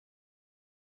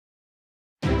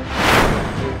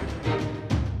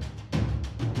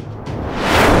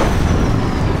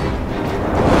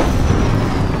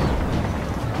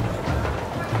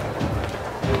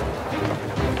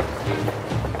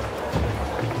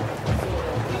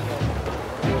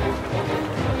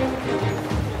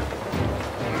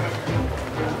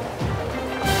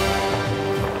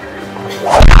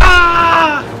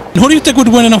Who do you think would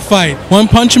win in a fight? One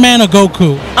Punch Man or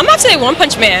Goku? I'm about to say One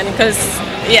Punch Man because,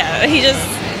 yeah,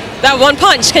 that one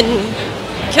punch can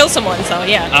kill someone, so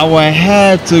yeah. I would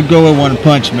have to go with One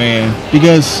Punch Man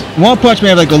because One Punch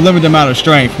Man has like a limited amount of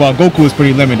strength, while Goku is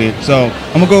pretty limited. So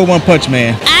I'm gonna go with One Punch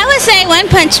Man. I would say One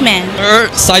Punch Man.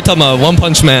 Saitama, One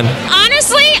Punch Man.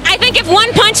 Honestly, I think if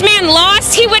One Punch Man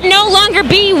lost, he would no longer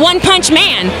be One Punch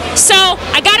Man. So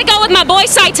I gotta go with my boy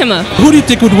Saitama. Who do you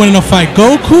think would win in a fight?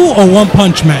 Goku or One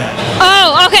Punch Man?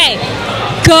 Oh, okay.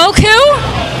 Goku?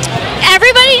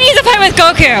 Everybody needs to fight with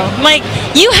Goku. Like,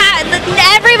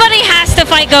 everybody has to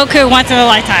fight Goku once in a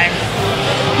lifetime.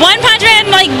 One Punch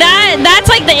Man, like that's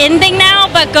like the end thing now,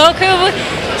 but Goku,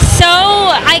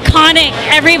 so iconic.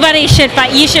 Everybody should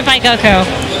fight. You should fight Goku.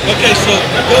 Okay, so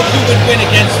Goku would win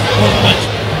against One Punch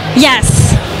Man.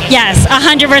 Yes,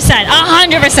 100%,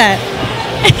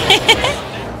 100%.